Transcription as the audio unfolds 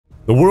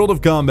The world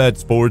of combat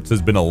sports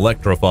has been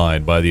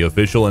electrified by the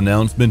official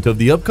announcement of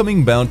the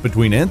upcoming bout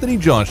between Anthony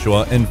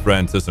Joshua and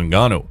Francis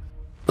Ngannou.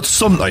 But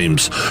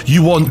sometimes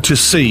you want to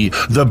see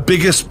the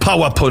biggest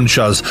power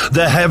punchers,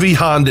 the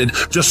heavy-handed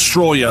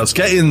destroyers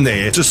get in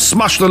there, just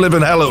smash the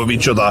living hell out of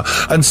each other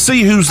and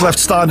see who's left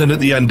standing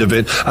at the end of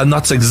it, and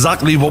that's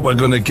exactly what we're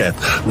going to get.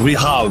 We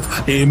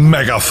have a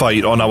mega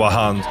fight on our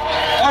hands.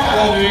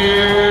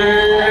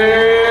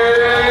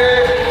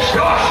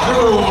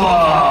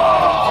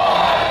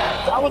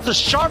 That was the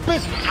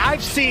sharpest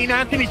I've seen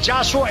Anthony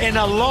Joshua in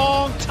a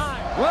long time.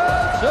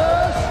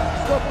 Versus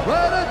the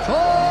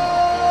Predator!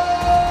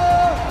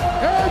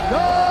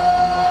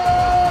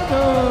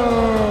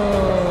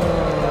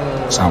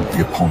 Sound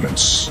the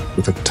opponents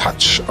with a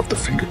touch of the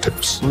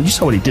fingertips. Well, you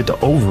saw what he did to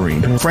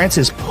Overeem.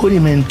 Francis put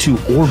him into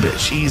orbit.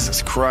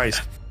 Jesus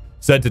Christ.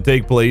 Set to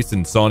take place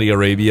in Saudi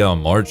Arabia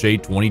on March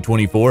 8,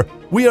 2024,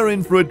 we are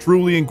in for a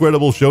truly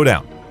incredible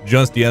showdown.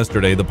 Just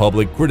yesterday, the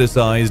public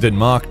criticized and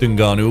mocked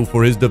Ngannou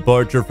for his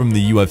departure from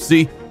the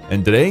UFC,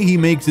 and today he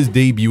makes his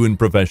debut in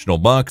professional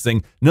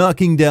boxing,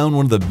 knocking down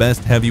one of the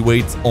best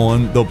heavyweights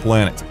on the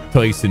planet,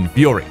 Tyson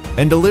Fury,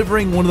 and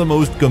delivering one of the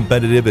most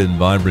competitive and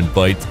vibrant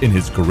fights in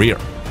his career.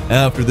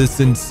 After this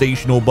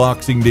sensational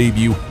boxing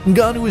debut,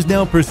 Ngannou is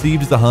now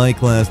perceived as a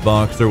high-class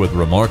boxer with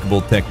remarkable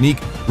technique,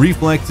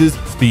 reflexes,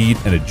 speed,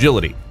 and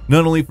agility,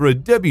 not only for a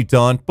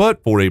debutant,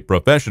 but for a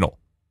professional.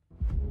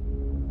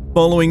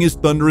 Following his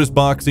thunderous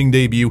boxing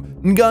debut,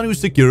 Ngannou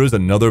secures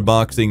another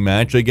boxing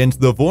match against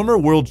the former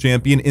world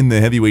champion in the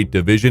heavyweight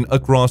division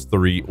across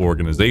 3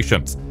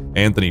 organizations,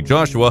 Anthony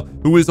Joshua,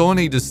 who is on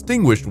a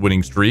distinguished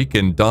winning streak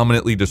and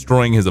dominantly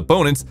destroying his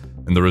opponents.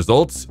 And the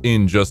results,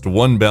 in just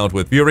one bout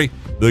with Fury,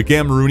 the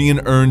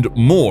Cameroonian earned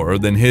more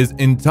than his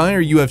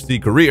entire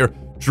UFC career,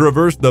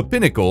 traversed the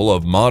pinnacle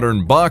of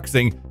modern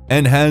boxing,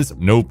 and has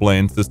no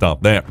plans to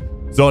stop there.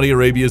 Saudi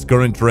Arabia's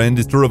current trend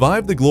is to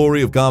revive the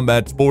glory of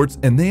combat sports,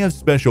 and they have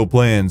special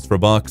plans for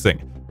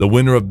boxing. The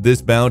winner of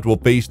this bout will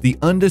face the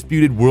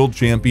undisputed world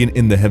champion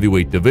in the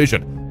heavyweight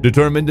division,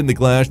 determined in the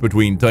clash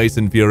between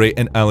Tyson Fury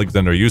and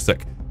Alexander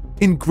Usyk.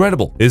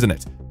 Incredible, isn't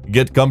it?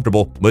 Get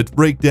comfortable, let's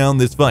break down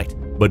this fight.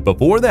 But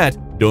before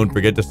that, don't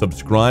forget to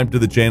subscribe to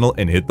the channel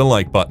and hit the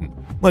like button.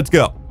 Let's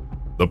go!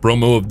 The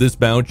promo of this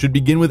bout should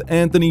begin with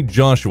Anthony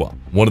Joshua,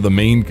 one of the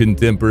main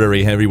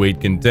contemporary heavyweight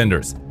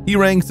contenders. He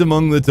ranks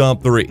among the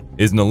top 3,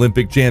 is an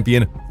Olympic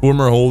champion,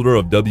 former holder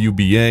of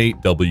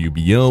WBA,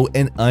 WBO,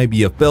 and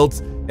IBF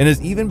belts, and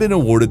has even been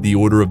awarded the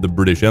Order of the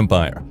British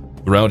Empire.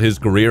 Throughout his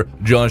career,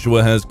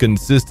 Joshua has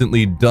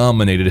consistently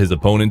dominated his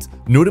opponents,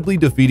 notably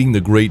defeating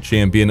the great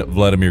champion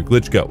Vladimir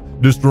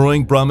Klitschko,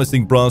 destroying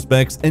promising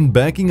prospects and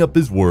backing up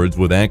his words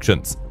with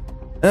actions.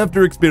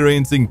 After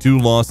experiencing 2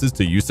 losses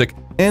to Usyk,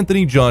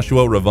 Anthony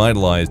Joshua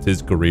revitalized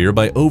his career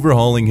by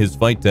overhauling his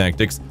fight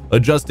tactics,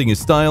 adjusting his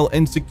style,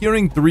 and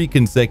securing 3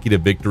 consecutive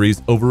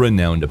victories over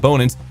renowned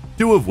opponents,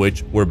 2 of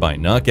which were by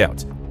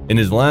knockout. In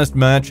his last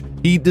match,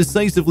 he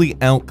decisively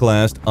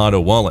outclassed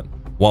Otto Wallin.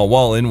 While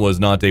Wallin was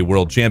not a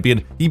world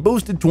champion, he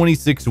boasted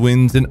 26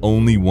 wins and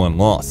only 1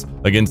 loss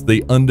against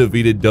the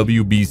undefeated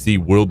WBC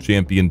world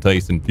champion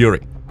Tyson Fury.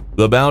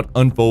 The bout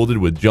unfolded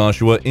with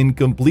Joshua in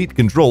complete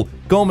control,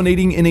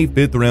 culminating in a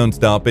 5th-round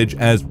stoppage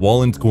as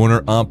Wallin's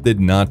corner opted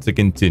not to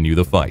continue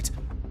the fight.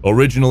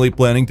 Originally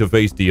planning to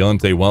face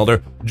Deontay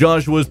Wilder,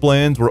 Joshua's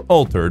plans were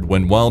altered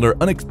when Wilder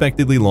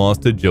unexpectedly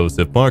lost to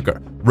Joseph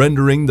Parker,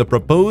 rendering the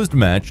proposed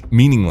match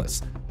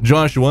meaningless.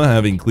 Joshua,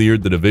 having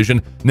cleared the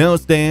division, now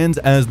stands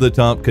as the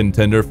top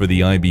contender for the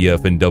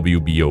IBF and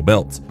WBO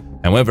belts.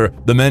 However,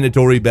 the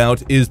mandatory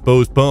bout is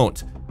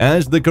postponed,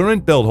 as the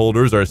current belt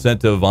holders are set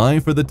to vie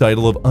for the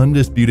title of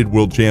undisputed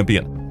world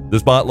champion. The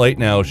spotlight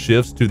now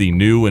shifts to the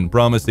new and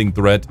promising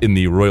threat in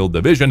the Royal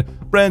Division,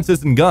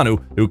 Francis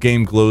Ngannou, who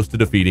came close to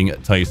defeating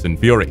Tyson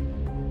Fury.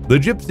 The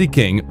Gypsy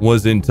King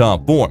was in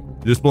top form,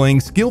 displaying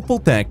skillful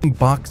tactics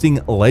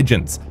boxing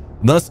legends.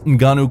 Thus,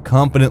 Ngannou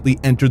confidently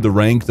entered the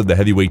ranks of the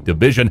heavyweight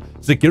division,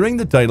 securing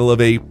the title of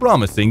a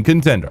promising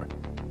contender.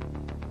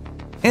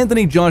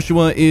 Anthony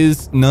Joshua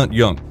is not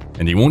young,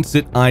 and he won't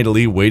sit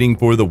idly waiting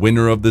for the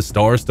winner of the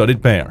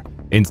star-studded pair.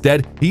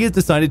 Instead, he has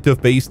decided to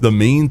face the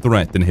main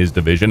threat in his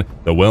division,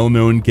 the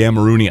well-known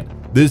Cameroonian.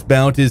 This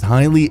bout is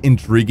highly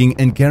intriguing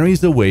and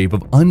carries a wave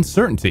of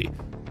uncertainty.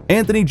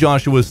 Anthony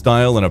Joshua's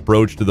style and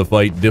approach to the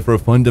fight differ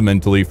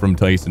fundamentally from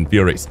Tyson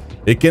Fury's.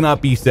 It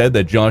cannot be said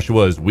that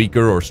Joshua is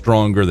weaker or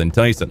stronger than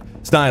Tyson.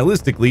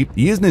 Stylistically,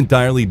 he is an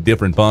entirely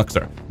different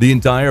boxer. The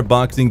entire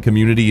boxing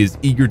community is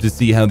eager to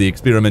see how the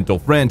experimental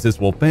Francis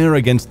will fare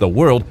against the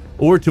world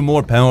or to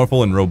more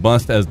powerful and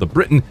robust as the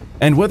Briton,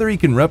 and whether he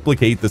can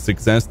replicate the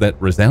success that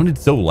resounded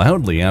so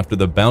loudly after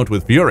the bout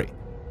with Fury.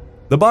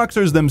 The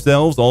boxers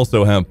themselves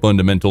also have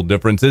fundamental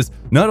differences,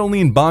 not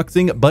only in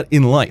boxing but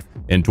in life.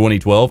 In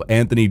 2012,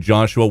 Anthony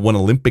Joshua won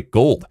Olympic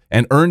gold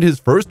and earned his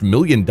first $1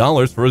 million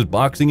for his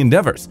boxing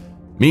endeavors.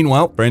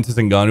 Meanwhile, Francis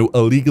Ngannou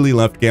illegally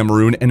left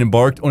Cameroon and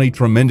embarked on a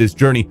tremendous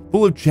journey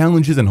full of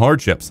challenges and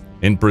hardships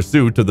in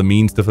pursuit of the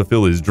means to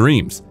fulfill his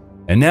dreams.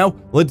 And now,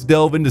 let's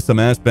delve into some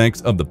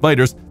aspects of the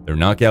fighters, their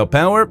knockout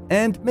power,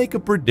 and make a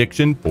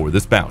prediction for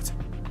this bout.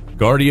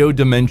 Cardio,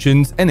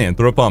 dimensions, and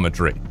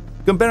anthropometry.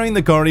 Comparing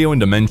the cardio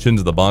and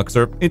dimensions of the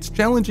boxer, it's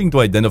challenging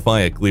to identify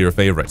a clear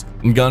favorite.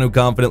 Ngannou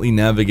confidently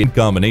navigates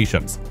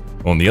combinations.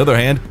 On the other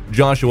hand,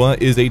 Joshua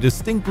is a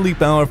distinctly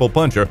powerful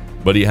puncher,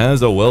 but he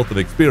has a wealth of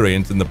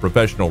experience in the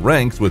professional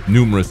ranks with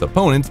numerous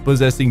opponents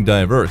possessing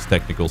diverse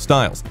technical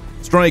styles,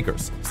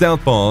 strikers,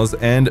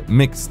 southpaws, and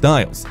mixed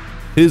styles.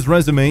 His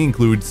resume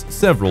includes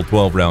several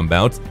 12-round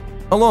bouts,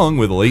 along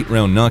with late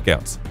round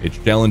knockouts. It's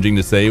challenging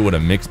to say what a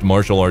mixed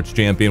martial arts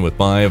champion with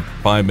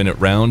 5-minute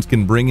rounds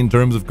can bring in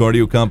terms of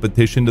cardio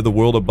competition to the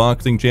world of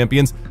boxing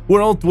champions,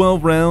 where all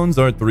 12 rounds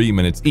are 3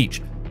 minutes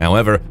each.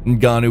 However,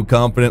 Ngannou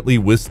confidently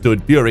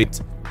withstood Fury.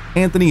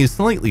 Anthony is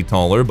slightly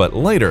taller but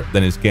lighter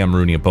than his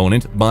Cameroonian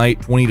opponent by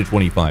 20 to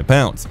 25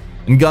 pounds.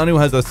 Ngannou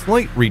has a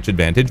slight reach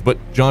advantage, but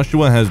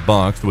Joshua has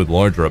boxed with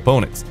larger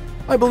opponents.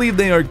 I believe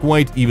they are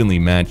quite evenly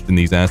matched in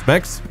these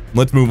aspects.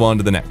 Let's move on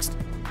to the next.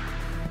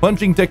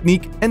 Punching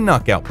technique and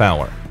knockout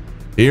power.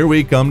 Here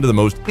we come to the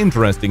most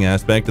interesting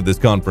aspect of this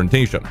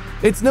confrontation.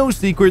 It's no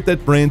secret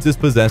that Francis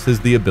possesses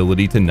the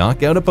ability to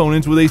knock out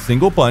opponents with a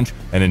single punch,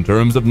 and in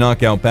terms of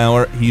knockout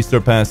power, he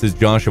surpasses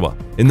Joshua.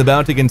 In the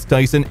bout against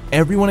Tyson,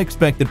 everyone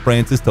expected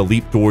Francis to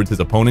leap towards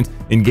his opponent,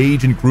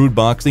 engage in crude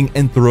boxing,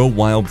 and throw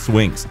wild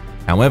swings.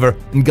 However,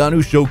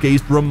 Ngannou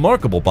showcased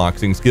remarkable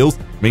boxing skills,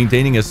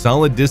 maintaining a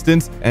solid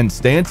distance and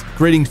stance,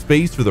 creating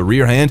space for the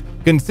rear hand,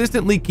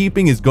 consistently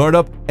keeping his guard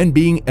up, and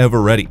being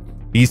ever ready.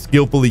 He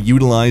skillfully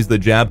utilized the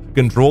jab,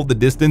 controlled the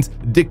distance,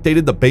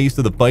 dictated the pace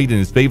of the fight in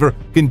his favor,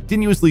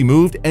 continuously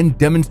moved, and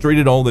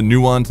demonstrated all the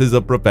nuances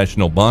of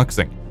professional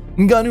boxing.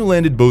 Ngannou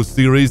landed both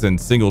series and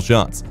single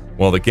shots.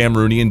 While the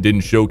Cameroonian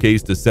didn't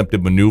showcase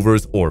deceptive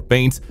maneuvers or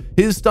feints,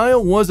 his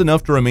style was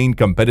enough to remain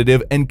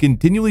competitive and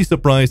continually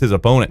surprise his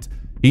opponent.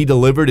 He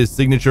delivered his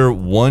signature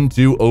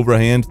 1-2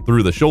 overhand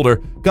through the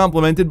shoulder,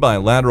 complemented by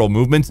lateral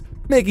movements,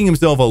 making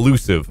himself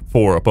elusive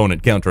for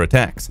opponent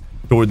counterattacks.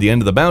 Toward the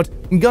end of the bout,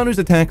 Ngannou's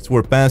attacks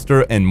were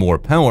faster and more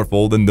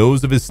powerful than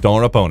those of his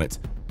star opponent.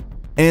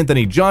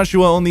 Anthony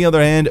Joshua, on the other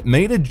hand,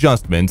 made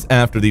adjustments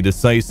after the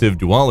decisive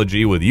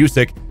duology with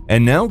Usyk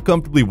and now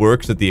comfortably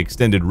works at the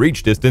extended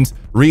reach distance,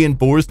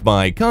 reinforced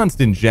by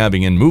constant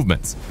jabbing and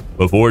movements.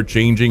 Before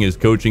changing his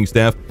coaching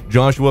staff,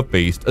 Joshua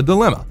faced a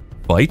dilemma: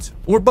 fight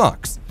or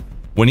box.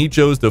 When he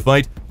chose to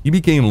fight, he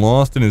became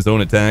lost in his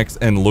own attacks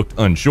and looked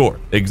unsure,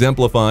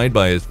 exemplified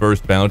by his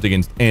first bout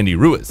against Andy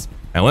Ruiz.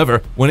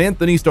 However, when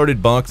Anthony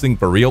started boxing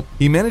for real,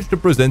 he managed to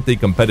present a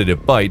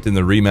competitive fight in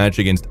the rematch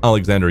against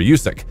Alexander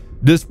Usyk.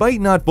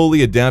 Despite not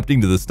fully adapting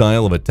to the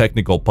style of a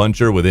technical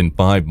puncher within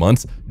 5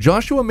 months,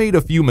 Joshua made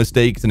a few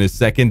mistakes in his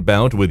second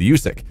bout with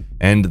Usyk,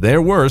 and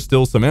there were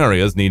still some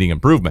areas needing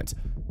improvement.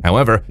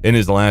 However, in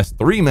his last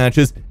 3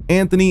 matches,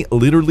 Anthony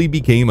literally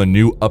became a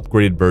new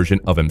upgraded version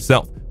of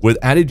himself. With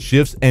added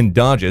shifts and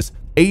dodges,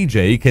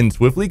 AJ can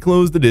swiftly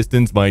close the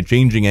distance by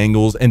changing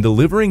angles and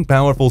delivering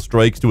powerful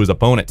strikes to his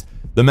opponent.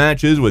 The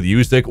matches with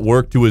Usyk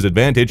worked to his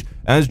advantage,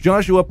 as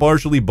Joshua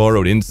partially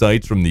borrowed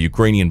insights from the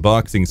Ukrainian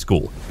boxing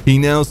school. He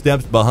now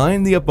steps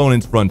behind the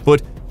opponent's front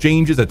foot,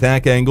 changes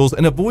attack angles,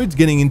 and avoids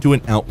getting into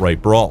an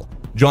outright brawl.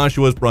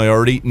 Joshua's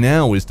priority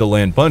now is to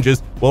land punches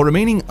while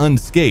remaining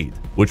unscathed,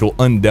 which will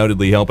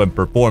undoubtedly help him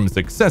perform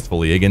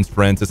successfully against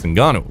Francis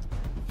Ngannou.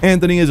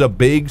 Anthony is a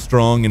big,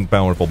 strong, and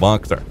powerful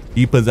boxer.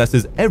 He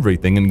possesses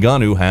everything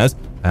Ngannou has: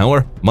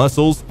 power,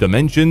 muscles,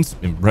 dimensions,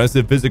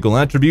 impressive physical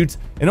attributes,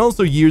 and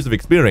also years of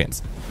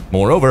experience.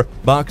 Moreover,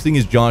 boxing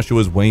is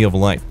Joshua's way of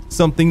life,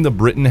 something the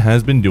Briton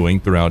has been doing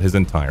throughout his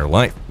entire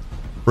life.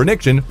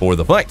 Prediction for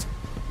the fight: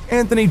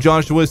 Anthony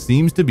Joshua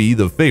seems to be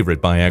the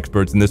favorite by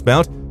experts in this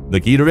bout. The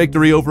key to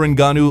victory over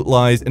Ngannou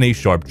lies in a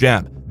sharp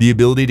jab, the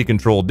ability to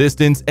control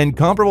distance, and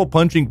comparable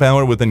punching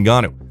power with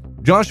Ngannou.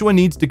 Joshua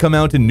needs to come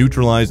out and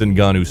neutralize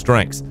Ngannou's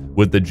strengths.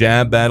 With the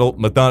jab battle,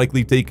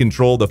 methodically take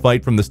control of the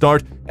fight from the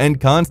start and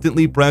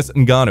constantly press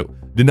Ngannou,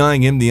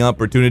 denying him the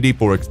opportunity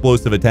for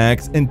explosive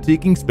attacks and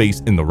taking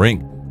space in the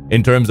ring.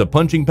 In terms of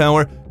punching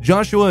power,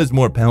 Joshua is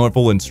more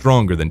powerful and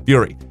stronger than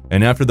Fury,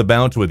 and after the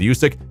bouts with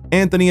Usyk,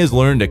 Anthony has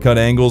learned to cut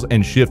angles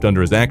and shift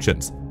under his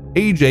actions.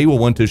 AJ will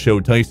want to show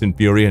Tyson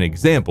Fury an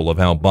example of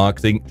how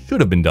boxing should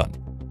have been done.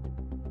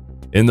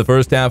 In the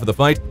first half of the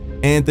fight,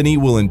 Anthony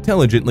will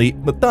intelligently,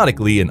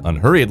 methodically, and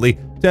unhurriedly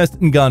test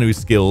Ngannou's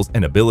skills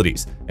and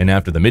abilities, and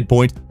after the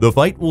midpoint, the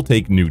fight will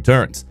take new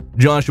turns.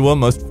 Joshua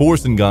must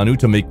force Ngannou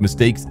to make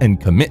mistakes and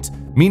commit,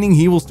 meaning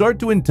he will start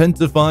to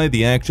intensify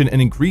the action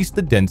and increase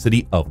the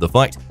density of the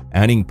fight,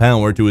 adding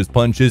power to his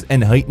punches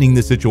and heightening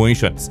the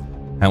situations.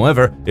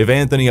 However, if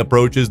Anthony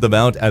approaches the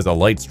bout as a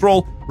light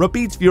stroll,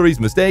 repeats Fury's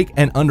mistake,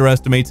 and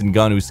underestimates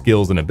Ngannou's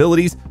skills and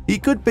abilities, he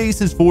could face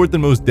his 4th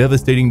and most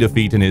devastating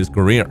defeat in his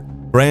career.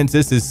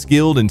 Francis is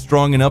skilled and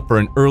strong enough for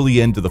an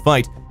early end to the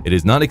fight. It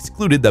is not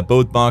excluded that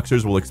both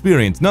boxers will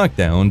experience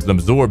knockdowns and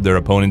absorb their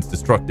opponent's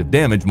destructive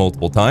damage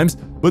multiple times,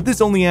 but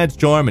this only adds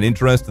charm and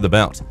interest to the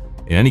bout.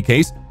 In any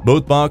case,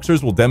 both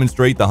boxers will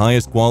demonstrate the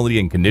highest quality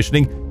and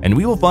conditioning, and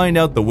we will find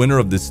out the winner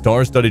of this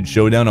star-studded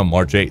showdown on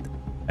March 8th.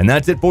 And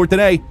that's it for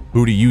today.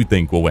 Who do you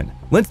think will win?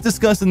 Let's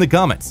discuss in the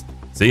comments.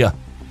 See ya.